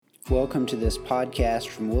Welcome to this podcast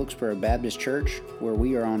from Wilkesboro Baptist Church, where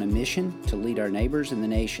we are on a mission to lead our neighbors and the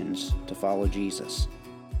nations to follow Jesus.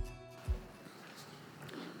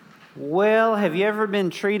 Well, have you ever been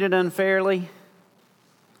treated unfairly?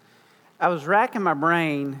 I was racking my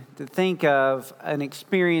brain to think of an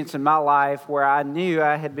experience in my life where I knew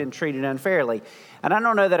I had been treated unfairly. And I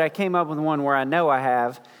don't know that I came up with one where I know I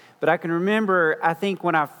have, but I can remember, I think,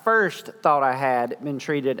 when I first thought I had been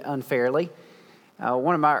treated unfairly.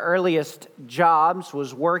 One of my earliest jobs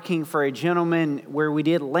was working for a gentleman where we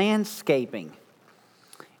did landscaping.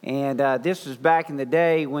 And this was back in the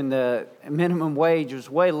day when the minimum wage was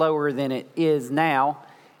way lower than it is now.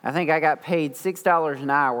 I think I got paid $6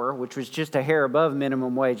 an hour, which was just a hair above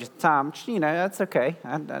minimum wage at the time, which, that's okay.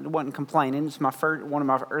 I wasn't complaining. It's one of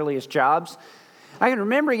my earliest jobs. I can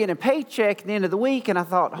remember getting a paycheck at the end of the week, and I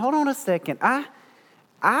thought, hold on a second.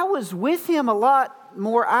 I was with him a lot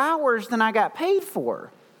more hours than I got paid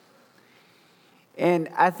for. And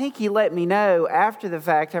I think he let me know after the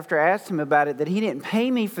fact, after I asked him about it, that he didn't pay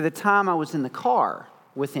me for the time I was in the car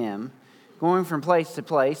with him, going from place to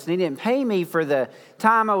place. And he didn't pay me for the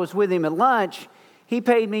time I was with him at lunch. He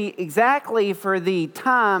paid me exactly for the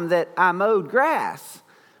time that I mowed grass.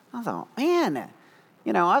 I thought, man,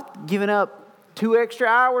 I've given up 2 extra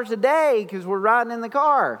hours a day because we're riding in the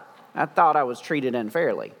car. I thought I was treated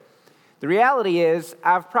unfairly. The reality is,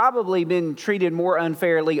 I've probably been treated more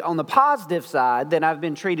unfairly on the positive side than I've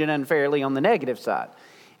been treated unfairly on the negative side.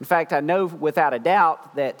 In fact, I know without a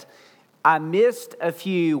doubt that I missed a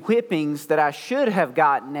few whippings that I should have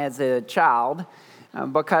gotten as a child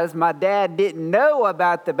because my dad didn't know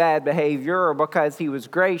about the bad behavior or because he was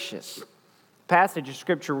gracious. The passage of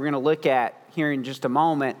Scripture we're going to look at here in just a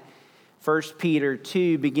moment, 1 Peter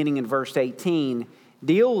 2, beginning in verse 18,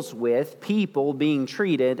 deals with people being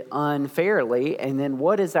treated unfairly, and then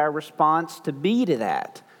what is our response to be to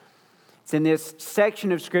that? It's in this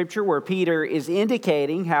section of Scripture where Peter is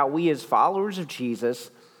indicating how we as followers of Jesus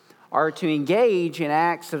are to engage in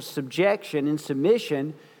acts of subjection and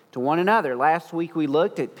submission to one another. Last week we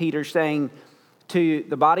looked at Peter saying to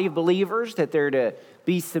the body of believers that they're to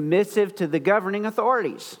be submissive to the governing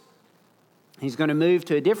authorities. He's going to move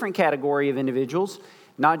to a different category of individuals,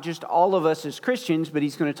 not just all of us as Christians, but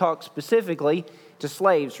he's going to talk specifically to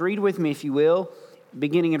slaves. Read with me, if you will,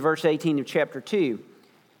 beginning in verse 18 of chapter 2.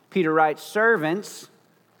 Peter writes, "Servants,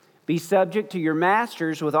 be subject to your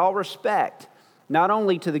masters with all respect, not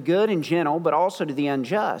only to the good and gentle, but also to the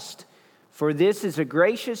unjust. For this is a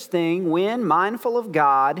gracious thing when, mindful of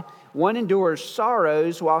God, one endures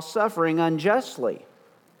sorrows while suffering unjustly.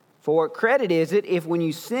 For what credit is it if when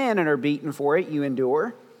you sin and are beaten for it, you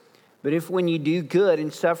endure? But if when you do good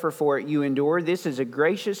and suffer for it, you endure, this is a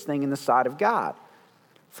gracious thing in the sight of God.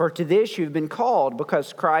 For to this you have been called,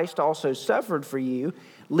 because Christ also suffered for you,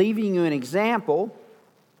 leaving you an example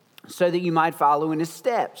so that you might follow in his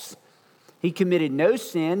steps. He committed no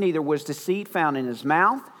sin, neither was deceit found in his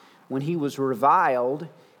mouth. When he was reviled,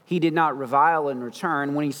 he did not revile in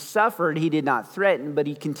return. When he suffered, he did not threaten, but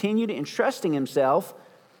he continued entrusting himself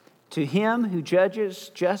to him who judges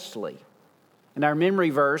justly." And our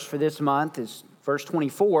memory verse for this month is verse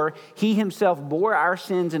 24. "He himself bore our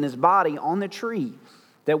sins in his body on the tree,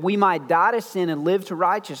 that we might die to sin and live to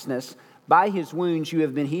righteousness. By his wounds you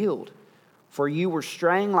have been healed. For you were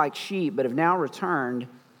straying like sheep, but have now returned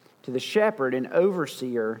to the shepherd and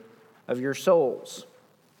overseer of your souls."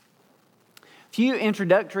 A few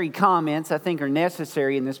introductory comments I think are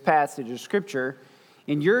necessary in this passage of Scripture.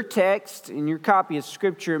 In your text, in your copy of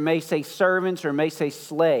Scripture, it may say servants or it may say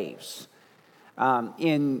slaves.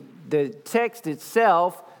 In the text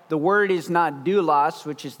itself, the word is not doulos,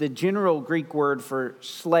 which is the general Greek word for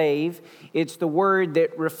slave. It's the word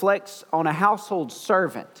that reflects on a household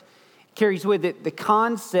servant. It carries with it the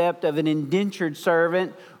concept of an indentured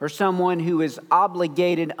servant or someone who is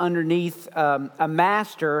obligated underneath a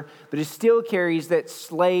master, but it still carries that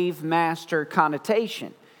slave-master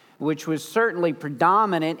connotation, which was certainly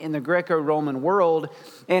predominant in the Greco-Roman world.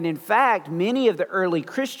 And in fact, many of the early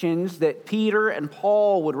Christians that Peter and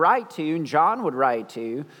Paul would write to, and John would write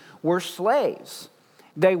to, were slaves.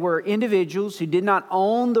 They were individuals who did not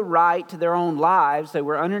own the right to their own lives. They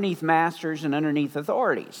were underneath masters and underneath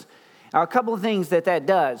authorities. Now, a couple of things that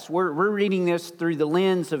does. We're reading this through the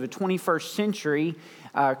lens of a 21st century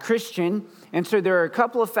Christian. And so there are a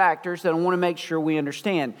couple of factors that I want to make sure we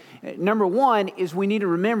understand. Number one is we need to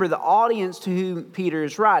remember the audience to whom Peter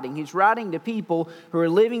is writing. He's writing to people who are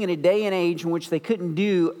living in a day and age in which they couldn't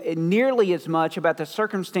do nearly as much about the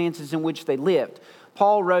circumstances in which they lived.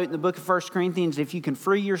 Paul wrote in the book of 1 Corinthians, if you can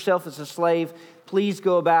free yourself as a slave, please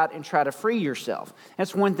go about and try to free yourself.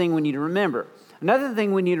 That's one thing we need to remember. Another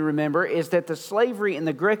thing we need to remember is that the slavery in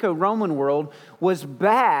the Greco-Roman world was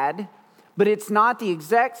bad, but it's not the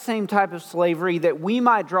exact same type of slavery that we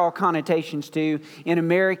might draw connotations to in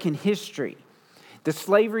American history. The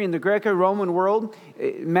slavery in the Greco-Roman world,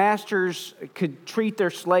 masters could treat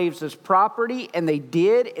their slaves as property, and they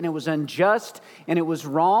did, and it was unjust, and it was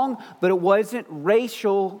wrong, but it wasn't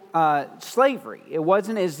racial slavery. It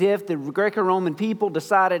wasn't as if the Greco-Roman people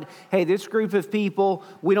decided, hey, this group of people,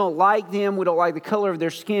 we don't like them, we don't like the color of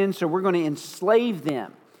their skin, so we're going to enslave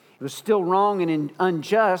them. It was still wrong and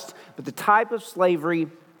unjust, but the type of slavery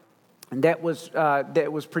that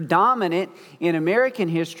was predominant in American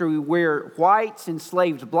history, where whites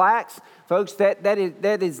enslaved blacks, folks, that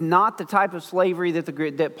is not the type of slavery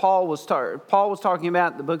that Paul was talking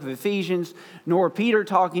about in the book of Ephesians, nor Peter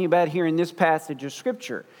talking about here in this passage of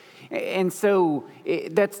Scripture. And so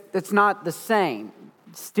that's not the same.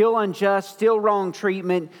 Still unjust, still wrong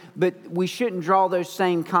treatment, but we shouldn't draw those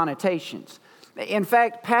same connotations. In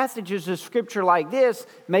fact, passages of Scripture like this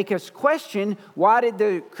make us question, why did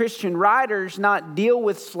the Christian writers not deal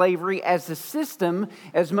with slavery as a system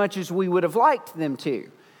as much as we would have liked them to?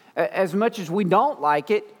 As much as we don't like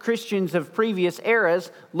it, Christians of previous eras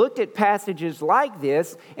looked at passages like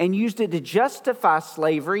this and used it to justify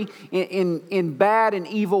slavery in bad and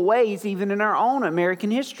evil ways, even in our own American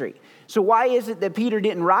history. So why is it that Peter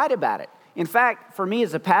didn't write about it? In fact, for me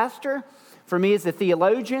as a pastor, for me as a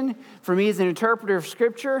theologian, for me as an interpreter of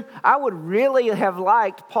Scripture, I would really have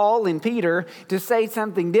liked Paul and Peter to say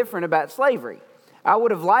something different about slavery. I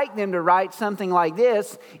would have liked them to write something like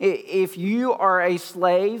this: if you are a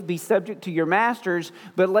slave, be subject to your masters,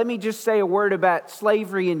 but let me just say a word about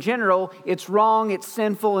slavery in general. It's wrong, it's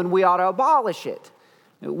sinful, and we ought to abolish it.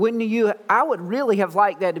 Wouldn't you? I would really have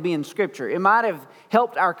liked that to be in Scripture. It might have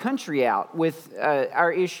helped our country out with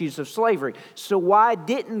our issues of slavery. So why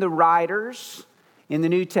didn't the writers in the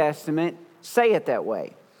New Testament say it that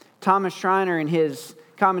way? Thomas Schreiner, in his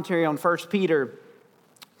commentary on 1 Peter,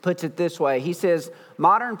 puts it this way. He says,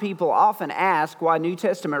 modern people often ask why New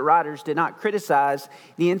Testament writers did not criticize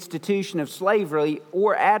the institution of slavery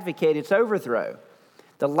or advocate its overthrow.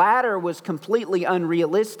 The latter was completely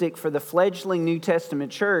unrealistic for the fledgling New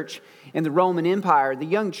Testament church in the Roman Empire. The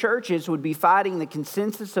young churches would be fighting the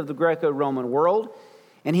consensus of the Greco-Roman world,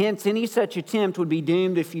 and hence any such attempt would be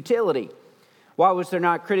doomed to futility. Why was there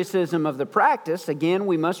not criticism of the practice? Again,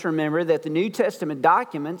 we must remember that the New Testament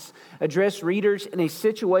documents address readers in a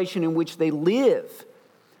situation in which they live.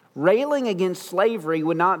 Railing against slavery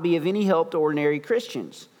would not be of any help to ordinary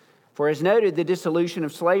Christians. For as noted, the dissolution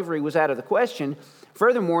of slavery was out of the question.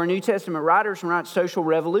 Furthermore, New Testament writers were not social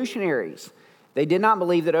revolutionaries. They did not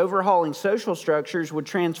believe that overhauling social structures would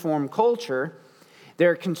transform culture.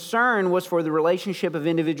 Their concern was for the relationship of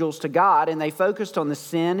individuals to God, and they focused on the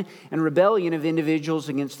sin and rebellion of individuals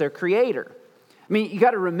against their Creator. I mean, you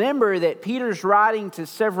got to remember that Peter's writing to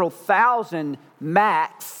several thousand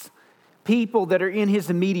max people that are in his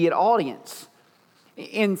immediate audience.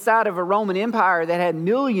 Inside of a Roman Empire that had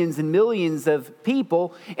millions and millions of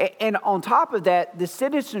people. And on top of that, the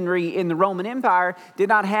citizenry in the Roman Empire did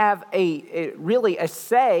not have really a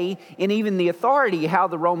say in even the authority how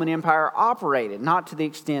the Roman Empire operated, not to the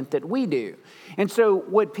extent that we do. And so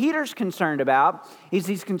what Peter's concerned about is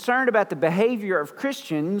he's concerned about the behavior of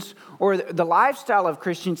Christians or the lifestyle of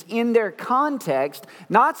Christians in their context,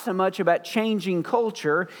 not so much about changing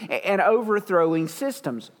culture and overthrowing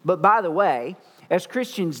systems. But by the way, as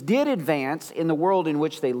Christians did advance in the world in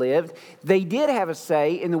which they lived, they did have a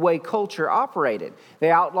say in the way culture operated.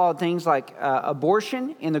 They outlawed things like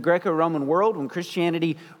abortion in the Greco-Roman world when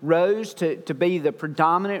Christianity rose to be the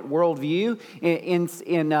predominant worldview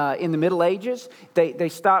in the Middle Ages. They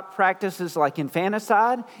stopped practices like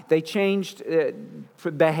infanticide. They changed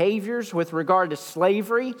behaviors with regard to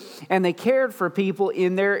slavery, and they cared for people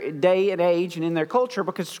in their day and age and in their culture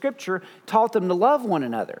because Scripture taught them to love one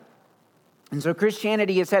another. And so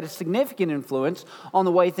Christianity has had a significant influence on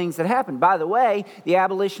the way things have happened. By the way, the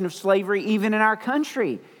abolition of slavery, even in our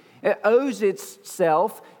country, owes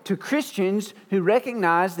itself to Christians who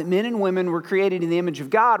recognize that men and women were created in the image of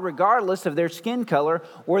God regardless of their skin color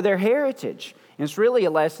or their heritage. And it's really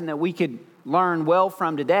a lesson that we could learn well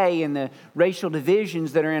from today in the racial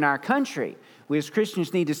divisions that are in our country. We as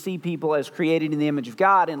Christians need to see people as created in the image of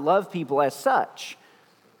God and love people as such.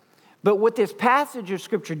 But what this passage of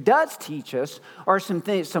Scripture does teach us are some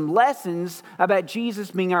lessons about Jesus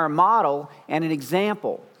being our model and an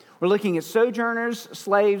example. We're looking at sojourners,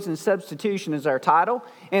 slaves, and substitution as our title.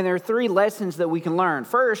 And there are three lessons that we can learn.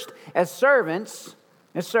 First, as servants,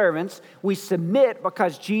 we submit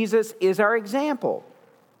because Jesus is our example.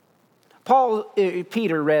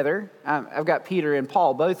 I've got Peter and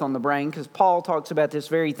Paul both on the brain because Paul talks about this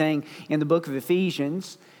very thing in the book of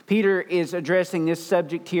Ephesians. Peter is addressing this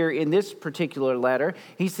subject here in this particular letter.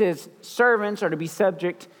 He says servants are to be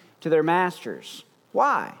subject to their masters.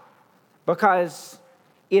 Why? Because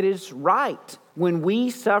it is right when we,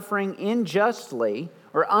 suffering unjustly,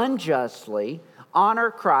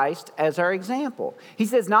 honor Christ as our example. He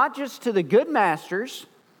says not just to the good masters,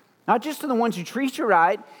 not just to the ones who treat you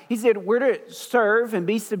right. He said we're to serve and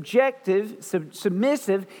be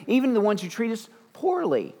submissive, even to the ones who treat us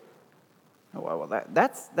poorly. Well,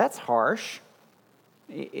 that's harsh.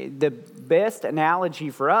 The best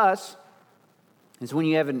analogy for us is when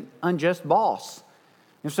you have an unjust boss.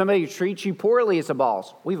 If somebody treats you poorly as a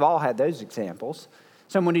boss, we've all had those examples.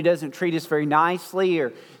 Someone who doesn't treat us very nicely,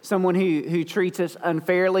 or someone who treats us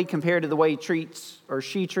unfairly compared to the way he treats or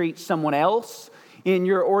she treats someone else in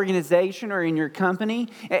your organization or in your company.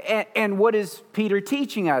 And what is Peter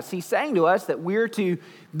teaching us? He's saying to us that we're to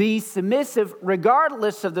be submissive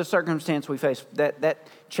regardless of the circumstance we face. That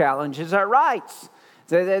challenges our rights.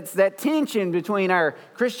 That's that tension between our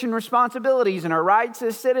Christian responsibilities and our rights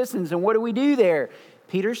as citizens. And what do we do there?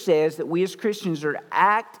 Peter says that we as Christians are to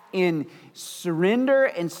act in surrender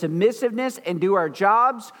and submissiveness and do our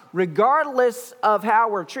jobs regardless of how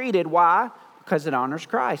we're treated. Why? Because it honors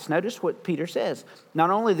Christ. Notice what Peter says. Not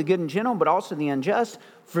only the good and gentle, but also the unjust.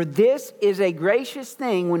 For this is a gracious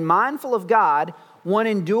thing when mindful of God, one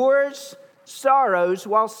endures sorrows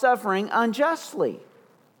while suffering unjustly.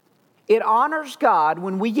 It honors God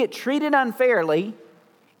when we get treated unfairly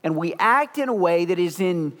and we act in a way that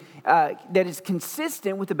is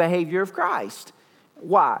consistent with the behavior of Christ.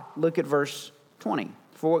 Why? Look at verse 20.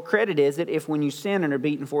 For what credit is it if when you sin and are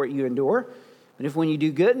beaten for it you endure? But if when you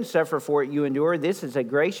do good and suffer for it you endure, this is a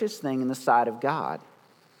gracious thing in the sight of God.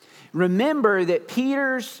 Remember that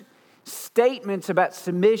Peter's statements about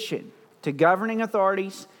submission to governing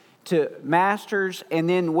authorities, to masters, and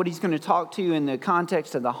then what he's going to talk to in the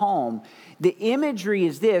context of the home, the imagery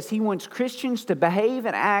is this: he wants Christians to behave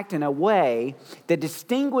and act in a way that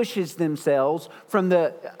distinguishes themselves from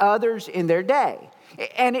the others in their day.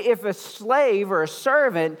 And if a slave or a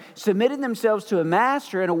servant submitted themselves to a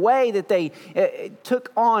master in a way that they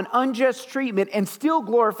took on unjust treatment and still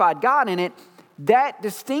glorified God in it, that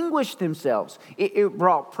distinguished themselves. It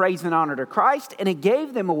brought praise and honor to Christ, and it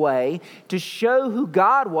gave them a way to show who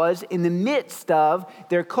God was in the midst of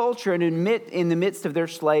their culture and in the midst of their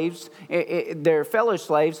slaves, their fellow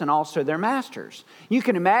slaves, and also their masters. You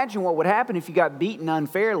can imagine what would happen if you got beaten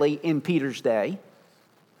unfairly in Peter's day.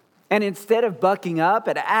 And instead of bucking up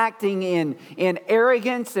and acting in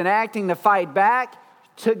arrogance and acting to fight back,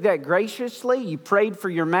 took that graciously. You prayed for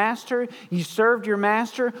your master. You served your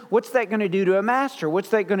master. What's that going to do to a master? What's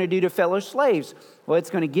that going to do to fellow slaves? Well, it's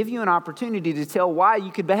going to give you an opportunity to tell why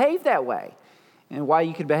you could behave that way. And why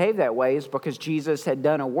you could behave that way is because Jesus had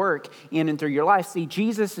done a work in and through your life. See,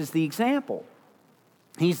 Jesus is the example.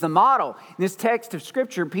 He's the model. In this text of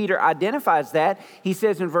Scripture, Peter identifies that. He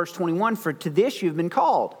says in verse 21, for to this you've been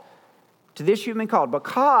called. To this you've been called,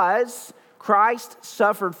 because Christ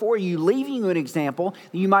suffered for you, leaving you an example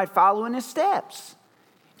that you might follow in his steps.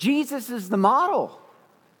 Jesus is the model.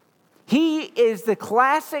 He is the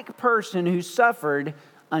classic person who suffered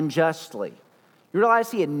unjustly. You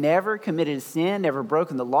realize he had never committed a sin, never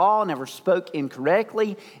broken the law, never spoke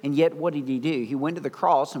incorrectly, and yet what did he do? He went to the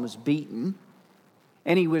cross and was beaten.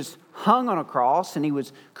 And he was hung on a cross, and he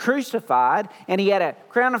was crucified, and he had a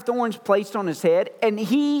crown of thorns placed on his head, and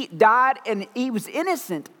he died, and he was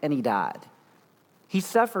innocent, and he died. He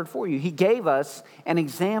suffered for you. He gave us an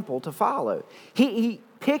example to follow. He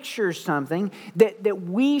pictures something that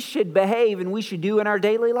we should behave and we should do in our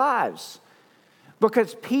daily lives.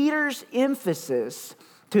 Because Peter's emphasis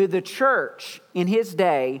to the church in his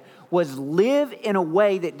day was live in a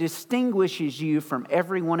way that distinguishes you from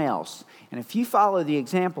everyone else. And if you follow the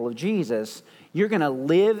example of Jesus, you're going to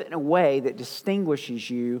live in a way that distinguishes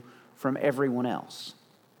you from everyone else.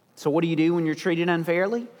 So what do you do when you're treated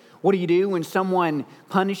unfairly? What do you do when someone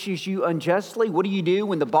punishes you unjustly? What do you do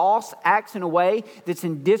when the boss acts in a way that's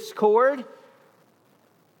in discord?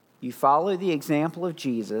 You follow the example of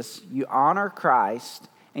Jesus, you honor Christ,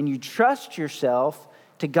 and you trust yourself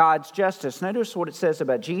to God's justice. Notice what it says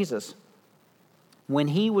about Jesus. When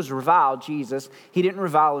he was reviled, Jesus, he didn't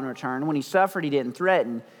revile in return. When he suffered, he didn't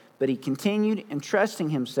threaten, but he continued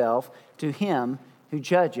entrusting himself to him who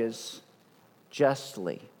judges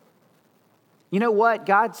justly. You know what?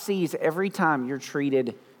 God sees every time you're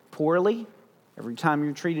treated poorly, every time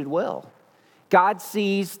you're treated well. God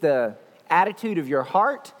sees the attitude of your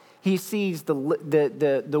heart. He sees the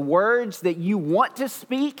words that you want to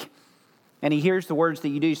speak, And he hears the words that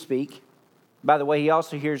you do speak. By the way, he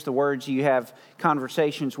also hears the words you have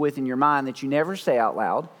conversations with in your mind that you never say out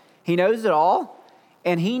loud. He knows it all,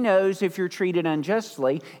 and he knows if you're treated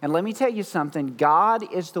unjustly. And let me tell you something,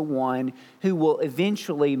 God is the one who will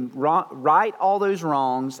eventually right all those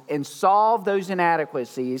wrongs and solve those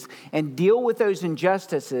inadequacies and deal with those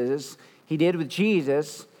injustices. He did with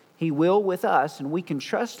Jesus, he will with us, and we can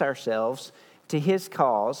trust ourselves to his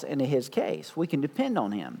cause and to his case. We can depend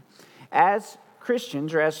on him. As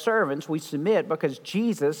Christians or as servants, we submit because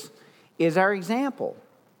Jesus is our example.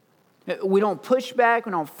 We don't push back,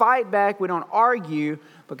 we don't fight back, we don't argue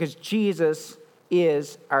because Jesus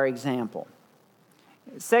is our example.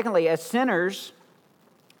 Secondly, as sinners,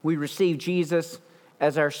 we receive Jesus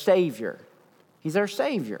as our Savior. He's our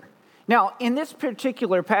Savior. Now, in this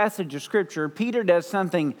particular passage of Scripture, Peter does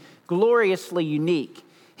something gloriously unique.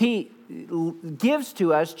 He gives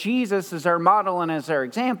to us Jesus as our model and as our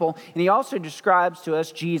example, and he also describes to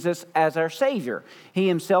us Jesus as our Savior. He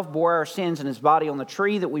himself bore our sins in his body on the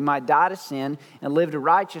tree that we might die to sin and live to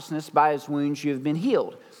righteousness. By his wounds you have been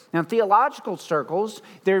healed. Now, in theological circles,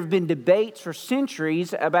 there have been debates for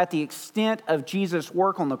centuries about the extent of Jesus'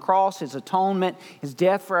 work on the cross, his atonement, his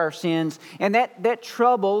death for our sins. And that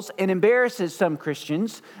troubles and embarrasses some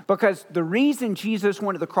Christians because the reason Jesus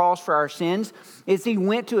went to the cross for our sins is he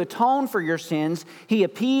went to atone for your sins. He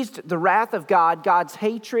appeased the wrath of God, God's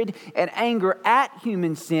hatred and anger at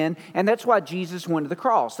human sin. And that's why Jesus went to the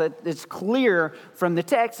cross. That's clear from the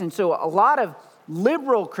text. And so a lot of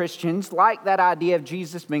liberal Christians like that idea of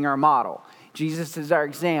Jesus being our model. Jesus is our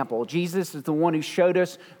example. Jesus is the one who showed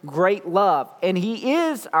us great love. And he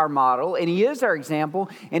is our model, and he is our example,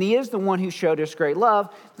 and he is the one who showed us great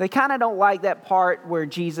love. They kind of don't like that part where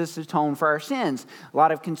Jesus atoned for our sins. A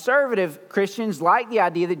lot of conservative Christians like the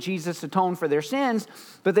idea that Jesus atoned for their sins,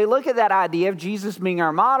 but they look at that idea of Jesus being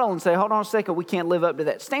our model and say, hold on a second, we can't live up to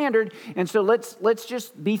that standard. And so let's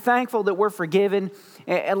just be thankful that we're forgiven,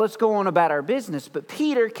 and let's go on about our business. But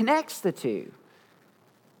Peter connects the two.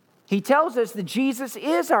 He tells us that Jesus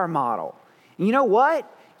is our model. And you know what?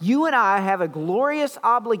 You and I have a glorious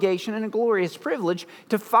obligation and a glorious privilege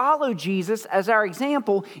to follow Jesus as our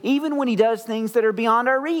example, even when he does things that are beyond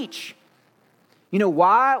our reach. You know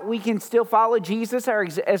why we can still follow Jesus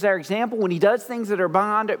as our example when he does things that are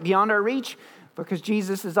beyond our reach? Because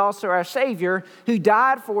Jesus is also our Savior who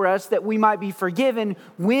died for us that we might be forgiven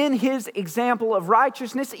when his example of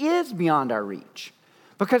righteousness is beyond our reach.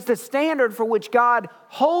 Because the standard for which God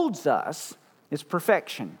holds us is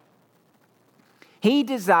perfection. He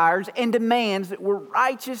desires and demands that we're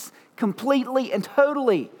righteous completely and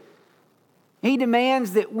totally. He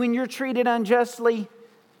demands that when you're treated unjustly,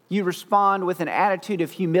 you respond with an attitude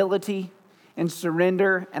of humility and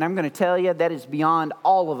surrender. And I'm going to tell you, that is beyond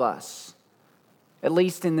all of us, at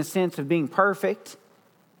least in the sense of being perfect.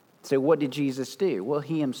 So what did Jesus do? Well,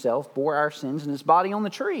 he himself bore our sins in his body on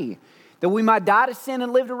the tree, that we might die to sin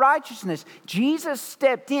and live to righteousness. Jesus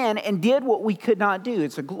stepped in and did what we could not do.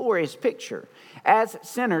 It's a glorious picture. As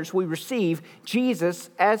sinners, we receive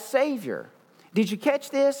Jesus as Savior. Did you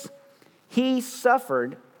catch this? He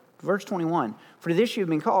suffered, verse 21, for this you have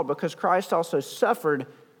been called, because Christ also suffered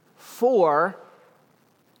for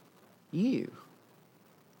you.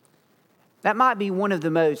 That might be one of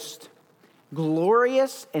the most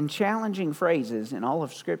glorious and challenging phrases in all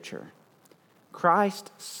of Scripture.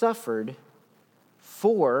 Christ suffered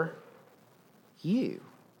for you.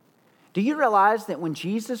 Do you realize that when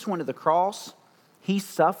Jesus went to the cross, he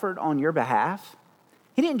suffered on your behalf?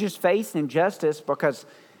 He didn't just face injustice because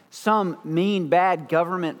some mean, bad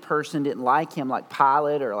government person didn't like him, like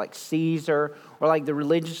Pilate or like Caesar or like the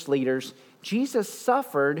religious leaders. Jesus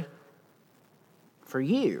suffered for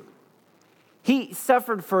you. He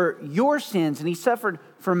suffered for your sins, and he suffered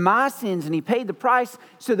for my sins, and he paid the price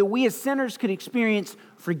so that we as sinners could experience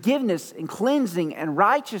forgiveness and cleansing and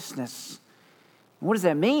righteousness. What does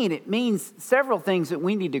that mean? It means several things that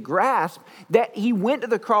we need to grasp. That he went to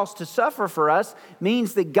the cross to suffer for us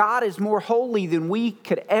means that God is more holy than we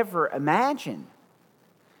could ever imagine.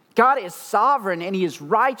 God is sovereign and he is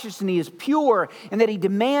righteous and he is pure, and that he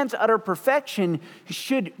demands utter perfection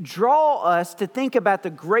should draw us to think about the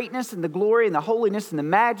greatness and the glory and the holiness and the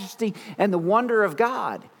majesty and the wonder of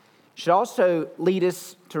God. It should also lead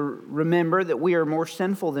us to remember that we are more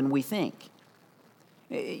sinful than we think.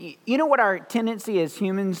 You know what our tendency as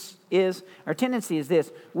humans is? Our tendency is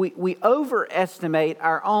this. We overestimate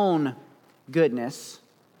our own goodness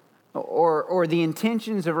or the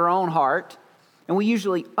intentions of our own heart. And we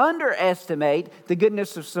usually underestimate the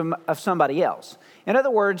goodness of somebody else. In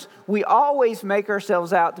other words, we always make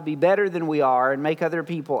ourselves out to be better than we are and make other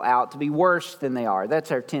people out to be worse than they are.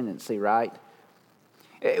 That's our tendency, right?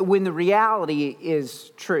 When the reality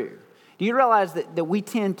is true. Do you realize that we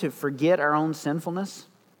tend to forget our own sinfulness?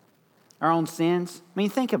 Our own sins? I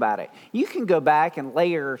mean, think about it. You can go back and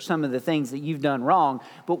layer some of the things that you've done wrong,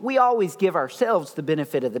 but we always give ourselves the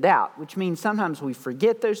benefit of the doubt, which means sometimes we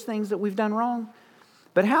forget those things that we've done wrong.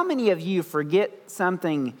 But how many of you forget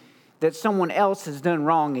something that someone else has done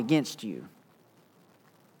wrong against you?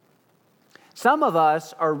 Some of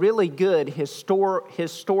us are really good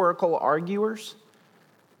historical arguers.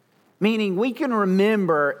 Meaning we can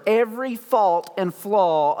remember every fault and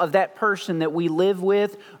flaw of that person that we live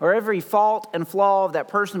with, or every fault and flaw of that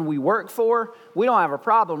person we work for. We don't have a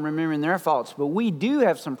problem remembering their faults, but we do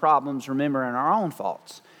have some problems remembering our own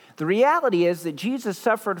faults. The reality is that Jesus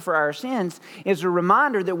suffered for our sins is a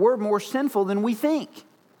reminder that we're more sinful than we think.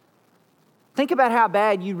 Think about how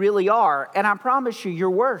bad you really are, and I promise you, you're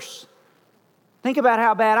worse. Think about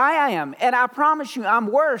how bad I am, and I promise you, I'm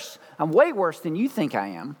worse. I'm way worse than you think I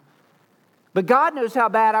am. But God knows how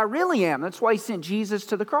bad I really am. That's why He sent Jesus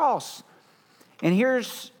to the cross. And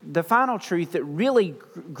here's the final truth that really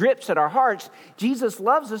grips at our hearts. Jesus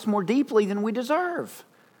loves us more deeply than we deserve.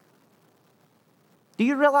 Do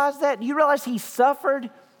you realize that? Do you realize He suffered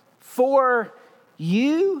for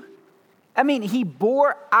you? I mean, He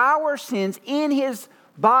bore our sins in His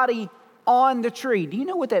body on the tree. Do you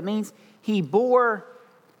know what that means? He bore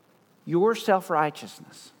your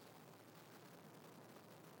self-righteousness.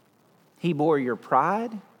 He bore your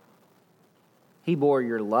pride. He bore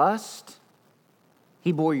your lust.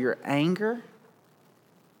 He bore your anger.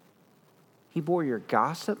 He bore your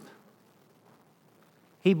gossip.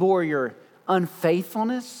 He bore your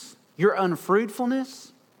unfaithfulness, your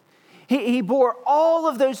unfruitfulness. He bore all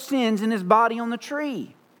of those sins in His body on the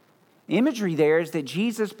tree. The imagery there is that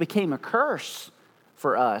Jesus became a curse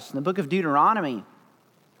for us. In the book of Deuteronomy,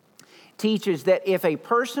 teaches that if a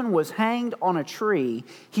person was hanged on a tree,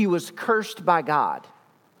 he was cursed by God.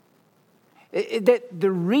 That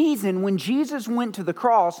the reason when Jesus went to the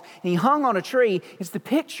cross and He hung on a tree is to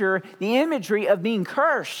picture the imagery of being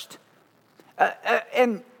cursed.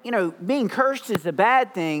 And, you know, being cursed is a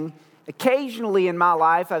bad thing. Occasionally in my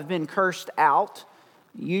life, I've been cursed out.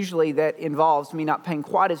 Usually that involves me not paying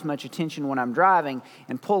quite as much attention when I'm driving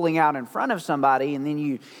and pulling out in front of somebody, and then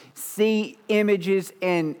you see images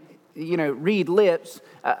and read lips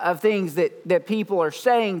of things that people are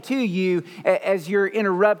saying to you as you're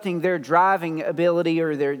interrupting their driving ability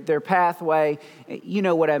or their pathway. You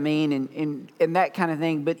know what I mean, and that kind of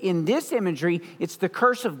thing. But in this imagery, it's the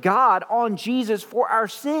curse of God on Jesus for our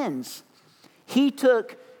sins. He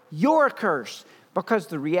took your curse because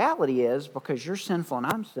the reality is, because you're sinful and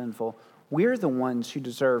I'm sinful, we're the ones who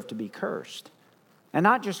deserve to be cursed. And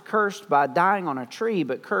not just cursed by dying on a tree,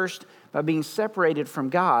 but cursed by being separated from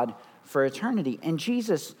God for eternity. And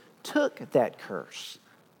Jesus took that curse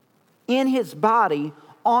in His body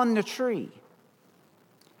on the tree.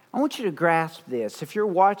 I want you to grasp this. If you're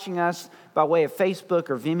watching us by way of Facebook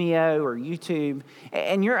or Vimeo or YouTube,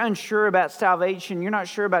 and you're unsure about salvation, you're not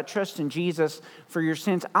sure about trusting Jesus for your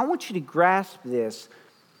sins, I want you to grasp this.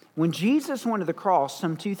 When Jesus went to the cross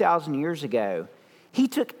some 2,000 years ago, He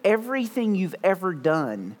took everything you've ever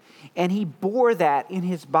done and He bore that in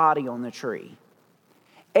His body on the tree.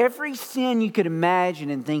 Every sin you could imagine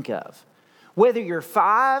and think of, whether you're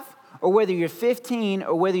 5 or whether you're 15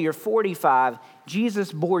 or whether you're 45,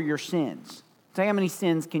 Jesus bore your sins. Say, how many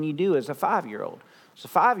sins can you do as a 5-year-old? As a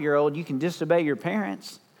 5-year-old, you can disobey your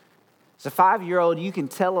parents. As a 5-year-old, you can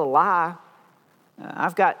tell a lie.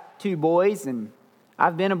 I've got 2 boys, and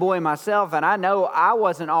I've been a boy myself, and I know I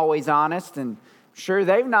wasn't always honest, and sure,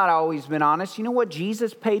 they've not always been honest. You know what?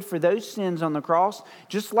 Jesus paid for those sins on the cross.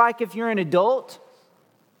 Just like if you're an adult,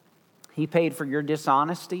 He paid for your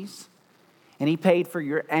dishonesties, and He paid for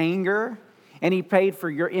your anger, and He paid for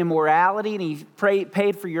your immorality, and He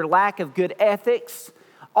paid for your lack of good ethics.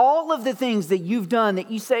 All of the things that you've done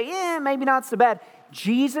that you say, maybe not so bad.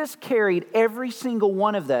 Jesus carried every single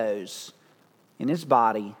one of those in His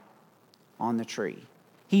body on the tree.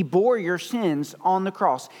 He bore your sins on the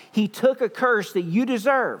cross. He took a curse that you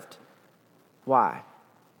deserved. Why?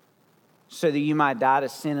 So that you might die to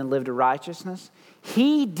sin and live to righteousness.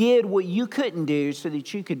 He did what you couldn't do so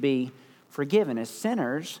that you could be forgiven. As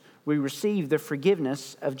sinners, we receive the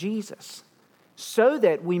forgiveness of Jesus so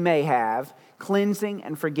that we may have cleansing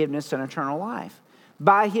and forgiveness and eternal life.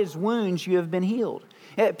 By His wounds you have been healed.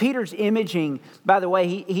 Peter's imaging, by the way,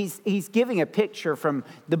 he's giving a picture from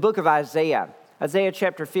the book of Isaiah. Isaiah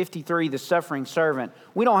chapter 53, the suffering servant.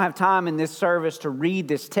 We don't have time in this service to read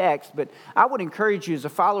this text, but I would encourage you as a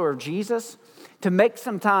follower of Jesus to make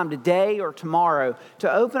some time today or tomorrow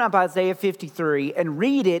to open up Isaiah 53 and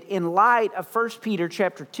read it in light of 1 Peter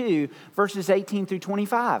chapter 2, verses 18 through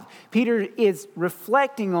 25. Peter is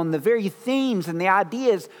reflecting on the very themes and the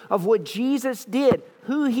ideas of what Jesus did,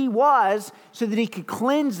 who he was, so that he could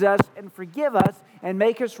cleanse us and forgive us and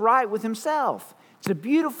make us right with himself. It's a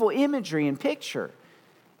beautiful imagery and picture.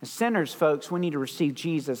 As sinners, folks, we need to receive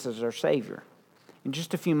Jesus as our Savior. In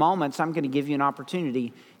just a few moments, I'm going to give you an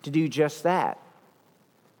opportunity to do just that.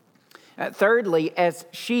 Thirdly, as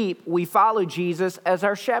sheep, we follow Jesus as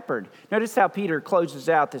our shepherd. Notice how Peter closes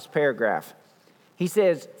out this paragraph. He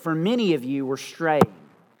says, "For many of you were straying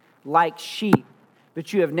like sheep,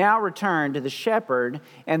 but you have now returned to the shepherd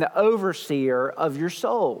and the overseer of your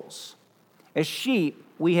souls." As sheep,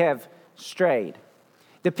 we have strayed.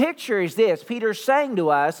 The picture is this. Peter's saying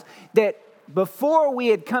to us that before we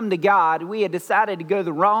had come to God, we had decided to go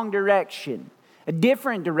the wrong direction, a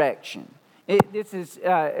different direction. This is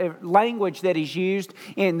language that is used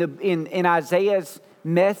in Isaiah's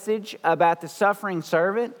message about the suffering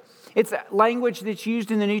servant. It's language that's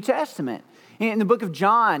used in the New Testament. In the book of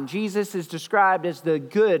John, Jesus is described as the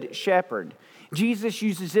good shepherd. Jesus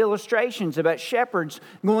uses illustrations about shepherds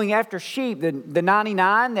going after sheep, the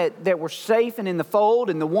 99 that were safe and in the fold,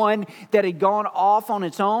 and the one that had gone off on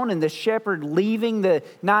its own, and the shepherd leaving the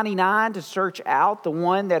 99 to search out the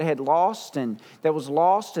one that had lost and that was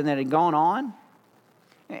lost and that had gone on.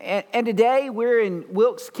 And today we're in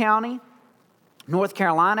Wilkes County, North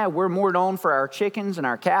Carolina. We're more known for our chickens and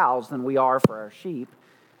our cows than we are for our sheep.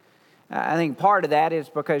 I think part of that is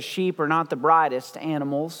because sheep are not the brightest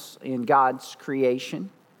animals in God's creation.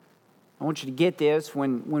 I want you to get this.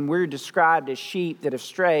 When we're described as sheep that have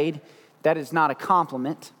strayed, that is not a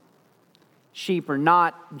compliment. Sheep are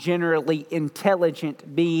not generally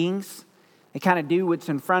intelligent beings. They kind of do what's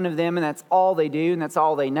in front of them, and that's all they do, and that's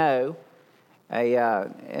all they know.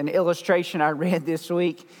 An illustration I read this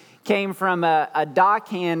week came from a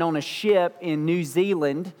dockhand on a ship in New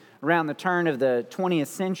Zealand around the turn of the 20th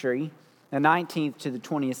century, the 19th to the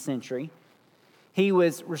 20th century. He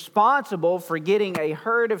was responsible for getting a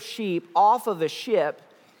herd of sheep off of a ship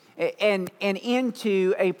and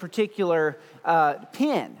into a particular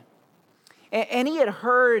pen. And he had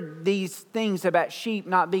heard these things about sheep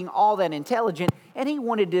not being all that intelligent, and he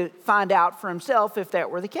wanted to find out for himself if that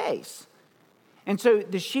were the case. And so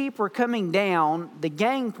the sheep were coming down the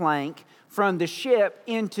gangplank from the ship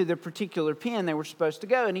into the particular pen they were supposed to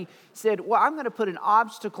go. And he said, well, I'm going to put an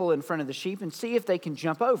obstacle in front of the sheep and see if they can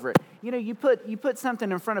jump over it. You know, you put something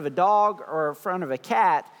in front of a dog or in front of a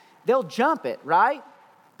cat, they'll jump it, right?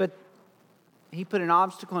 But he put an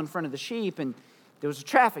obstacle in front of the sheep, and there was a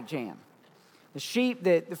traffic jam.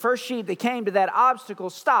 The first sheep that came to that obstacle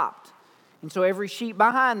stopped. And so every sheep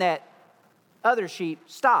behind that other sheep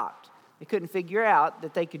stopped. They couldn't figure out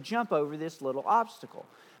that they could jump over this little obstacle.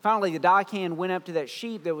 Finally, the dockhand went up to that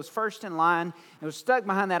sheep that was first in line and was stuck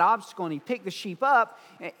behind that obstacle, and he picked the sheep up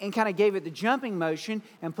and kind of gave it the jumping motion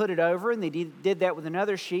and put it over, and they did that with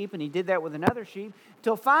another sheep, and he did that with another sheep,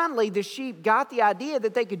 until finally the sheep got the idea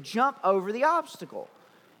that they could jump over the obstacle.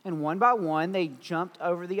 And one by one, they jumped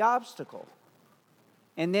over the obstacle.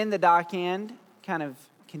 And then the dockhand, kind of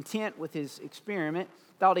content with his experiment,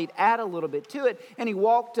 thought he'd add a little bit to it, and he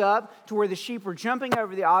walked up to where the sheep were jumping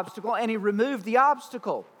over the obstacle, and he removed the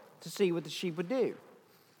obstacle to see what the sheep would do.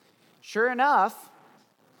 Sure enough,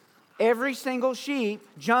 every single sheep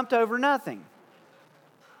jumped over nothing,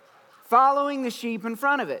 following the sheep in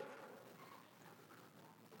front of it.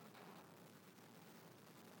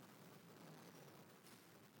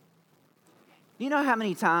 Do you know how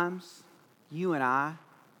many times you and I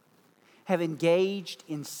have engaged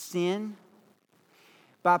in sin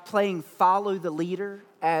by playing follow the leader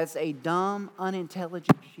as a dumb,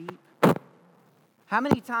 unintelligent sheep? How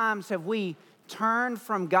many times have we turned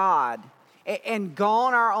from God and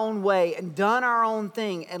gone our own way and done our own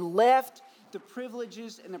thing and left the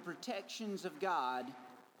privileges and the protections of God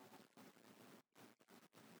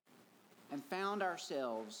and found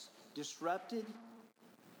ourselves disrupted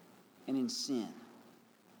and in sin?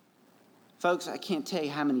 Folks, I can't tell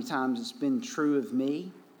you how many times it's been true of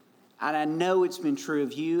me. And I know it's been true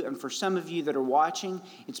of you. And for some of you that are watching,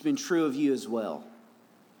 it's been true of you as well.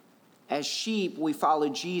 As sheep, we follow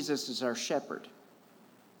Jesus as our shepherd.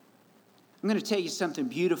 I'm going to tell you something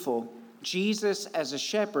beautiful. Jesus, as a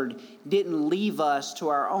shepherd, didn't leave us to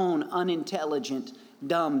our own unintelligent,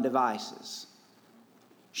 dumb devices.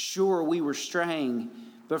 Sure, we were straying,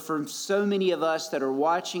 But for so many of us that are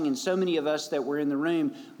watching and so many of us that were in the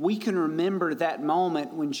room, we can remember that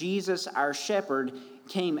moment when Jesus, our shepherd,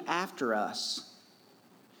 came after us.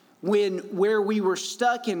 Where we were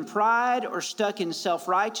stuck in pride or stuck in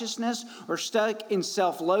self-righteousness or stuck in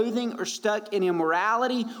self-loathing or stuck in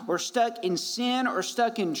immorality or stuck in sin or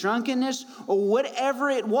stuck in drunkenness or whatever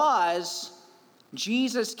it was,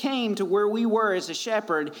 Jesus came to where we were as a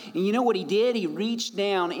shepherd. And you know what he did? He reached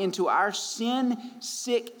down into our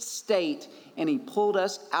sin-sick state and he pulled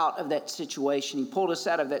us out of that situation. He pulled us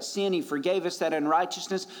out of that sin. He forgave us that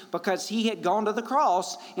unrighteousness because he had gone to the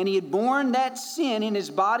cross and he had borne that sin in his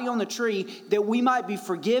body on the tree that we might be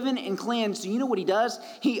forgiven and cleansed. So you know what he does?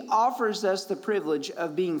 He offers us the privilege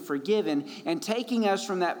of being forgiven and taking us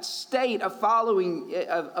from that state of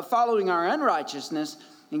following our unrighteousness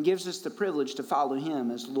and gives us the privilege to follow him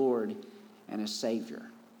as Lord and as Savior.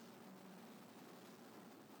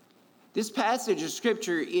 This passage of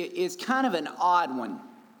Scripture is kind of an odd one.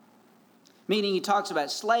 Meaning he talks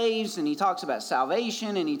about slaves and he talks about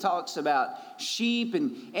salvation and he talks about sheep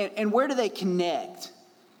and where do they connect?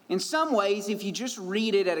 In some ways, if you just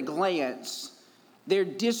read it at a glance, they're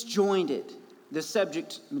disjointed, the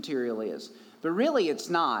subject material is. But really it's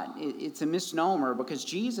not. It's a misnomer because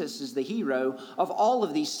Jesus is the hero of all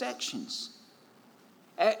of these sections.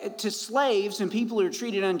 To slaves and people who are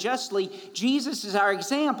treated unjustly, Jesus is our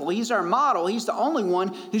example. He's our model. He's the only one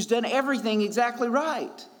who's done everything exactly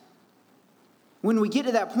right. When we get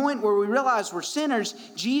to that point where we realize we're sinners,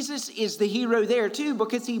 Jesus is the hero there too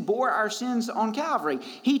because he bore our sins on Calvary.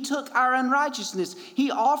 He took our unrighteousness.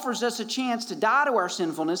 He offers us a chance to die to our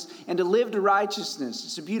sinfulness and to live to righteousness.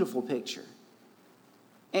 It's a beautiful picture.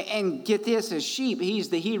 And get this, as sheep, he's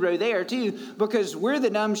the hero there too, because we're the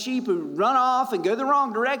dumb sheep who run off and go the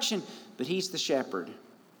wrong direction, but he's the shepherd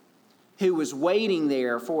who was waiting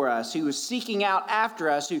there for us, who was seeking out after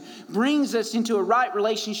us, who brings us into a right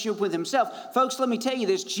relationship with himself. Folks, let me tell you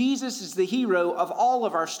this, Jesus is the hero of all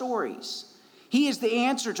of our stories. He is the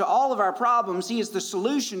answer to all of our problems. He is the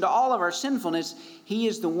solution to all of our sinfulness. He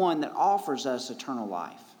is the one that offers us eternal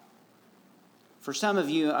life. For some of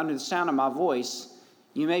you, under the sound of my voice,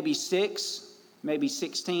 you may be 6, maybe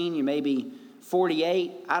 16, you may be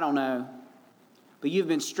 48, I don't know. But you've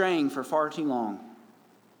been straying for far too long.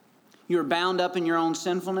 You're bound up in your own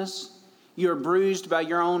sinfulness. You're bruised by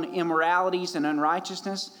your own immoralities and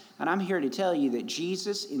unrighteousness. And I'm here to tell you that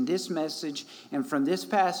Jesus, in this message and from this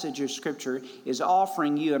passage of Scripture, is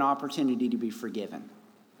offering you an opportunity to be forgiven.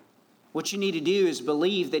 What you need to do is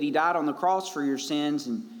believe that he died on the cross for your sins,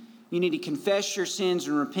 and you need to confess your sins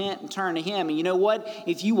and repent and turn to him. And you know what?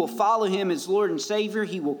 If you will follow him as Lord and Savior,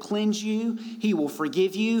 he will cleanse you. He will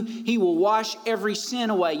forgive you. He will wash every sin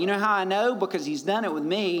away. You know how I know? Because he's done it with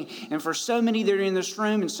me. And for so many that are in this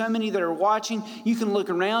room and so many that are watching, you can look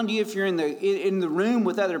around you. If you're in the room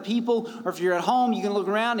with other people, or if you're at home, you can look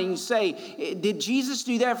around and you say, did Jesus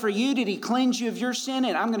do that for you? Did he cleanse you of your sin?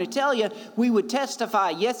 And I'm going to tell you, we would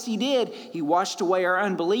testify, yes, he did. He washed away our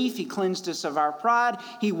unbelief. He cleansed us of our pride.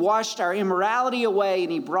 He washed our immorality away,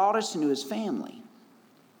 and he brought us into his family. I'm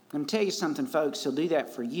going to tell you something, folks. He'll do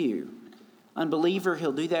that for you. Unbeliever,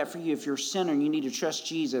 he'll do that for you. If you're a sinner and you need to trust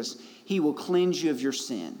Jesus, he will cleanse you of your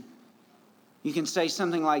sin. You can say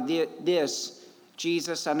something like this,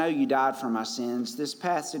 Jesus, I know you died for my sins. This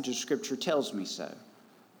passage of Scripture tells me so.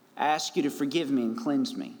 I ask you to forgive me and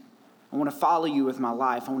cleanse me. I want to follow you with my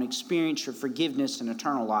life. I want to experience your forgiveness and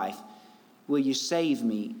eternal life. Will you save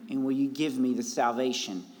me, and will you give me the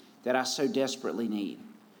salvation that I so desperately need?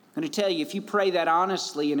 I'm going to tell you, if you pray that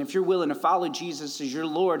honestly, and if you're willing to follow Jesus as your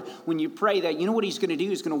Lord, when you pray that, you know what he's going to do?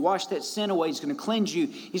 He's going to wash that sin away. He's going to cleanse you.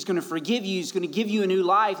 He's going to forgive you. He's going to give you a new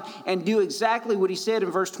life and do exactly what he said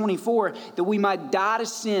in verse 24, that we might die to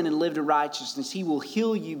sin and live to righteousness. He will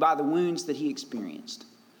heal you by the wounds that he experienced.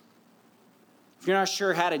 If you're not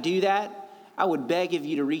sure how to do that, I would beg of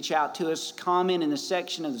you to reach out to us. Comment in the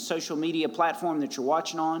section of the social media platform that you're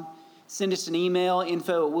watching on. Send us an email,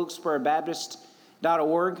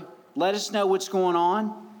 info@wilkesborobaptist.org. Let us know what's going on.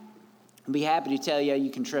 I'll be happy to tell you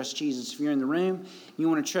you can trust Jesus. If you're in the room, you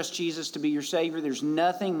want to trust Jesus to be your Savior, there's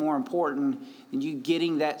nothing more important than you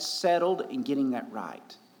getting that settled and getting that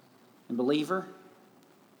right. And believer,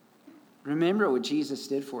 remember what Jesus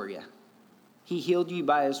did for you. He healed you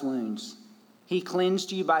by his wounds. He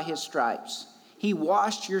cleansed you by his stripes. He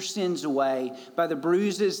washed your sins away by the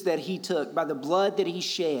bruises that he took, by the blood that he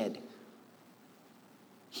shed.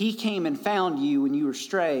 He came and found you when you were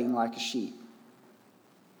straying like a sheep.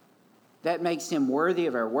 That makes him worthy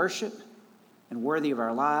of our worship and worthy of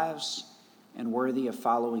our lives and worthy of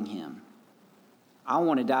following him. I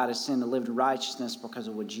want to die to sin to live to righteousness because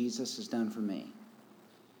of what Jesus has done for me.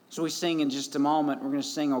 So we sing in just a moment. We're going to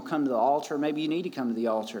sing, "Oh, Come to the Altar." Maybe you need to come to the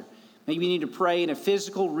altar. Maybe you need to pray in a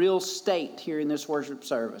physical, real state here in this worship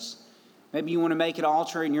service. Maybe you want to make an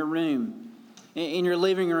altar in your room, in your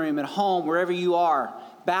living room, at home, wherever you are.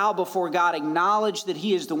 Bow before God. Acknowledge that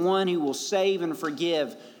He is the one who will save and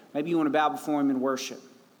forgive. Maybe you want to bow before Him in worship.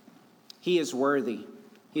 He is worthy.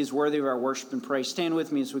 He is worthy of our worship and praise. Stand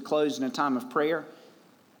with me as we close in a time of prayer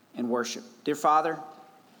and worship. Dear Father,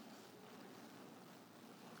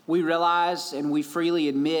 we realize and we freely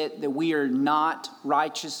admit that we are not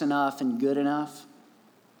righteous enough and good enough.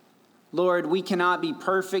 Lord, we cannot be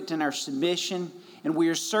perfect in our submission, and we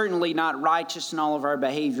are certainly not righteous in all of our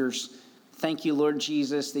behaviors. Thank you, Lord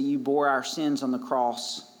Jesus, that you bore our sins on the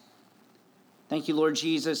cross. Thank you, Lord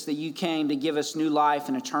Jesus, that you came to give us new life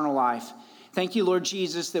and eternal life. Thank you, Lord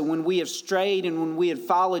Jesus, that when we have strayed and when we have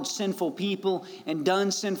followed sinful people and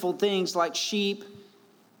done sinful things like sheep,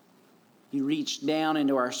 you reached down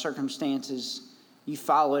into our circumstances. You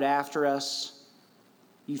followed after us.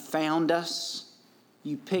 You found us.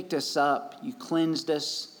 You picked us up. You cleansed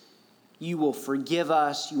us. You will forgive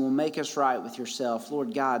us. You will make us right with yourself.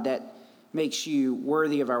 Lord God, that makes you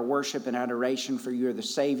worthy of our worship and adoration, for you are the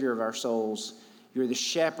Savior of our souls. You are the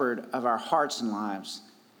shepherd of our hearts and lives.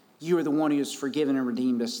 You are the one who has forgiven and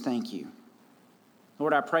redeemed us. Thank you.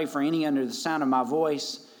 Lord, I pray for any under the sound of my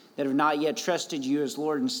voice that have not yet trusted you as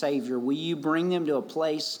Lord and Savior. Will you bring them to a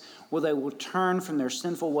place where they will turn from their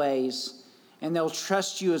sinful ways and they'll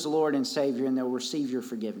trust you as Lord and Savior, and they'll receive your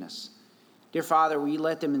forgiveness. Dear Father, will you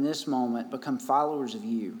let them in this moment become followers of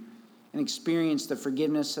you and experience the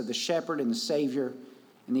forgiveness of the shepherd and the Savior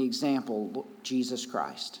and the example, Jesus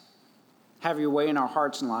Christ. Have your way in our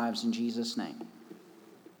hearts and lives in Jesus' name.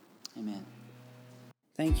 Amen.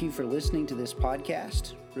 Thank you for listening to this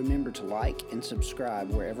podcast. Remember to like and subscribe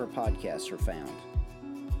wherever podcasts are found.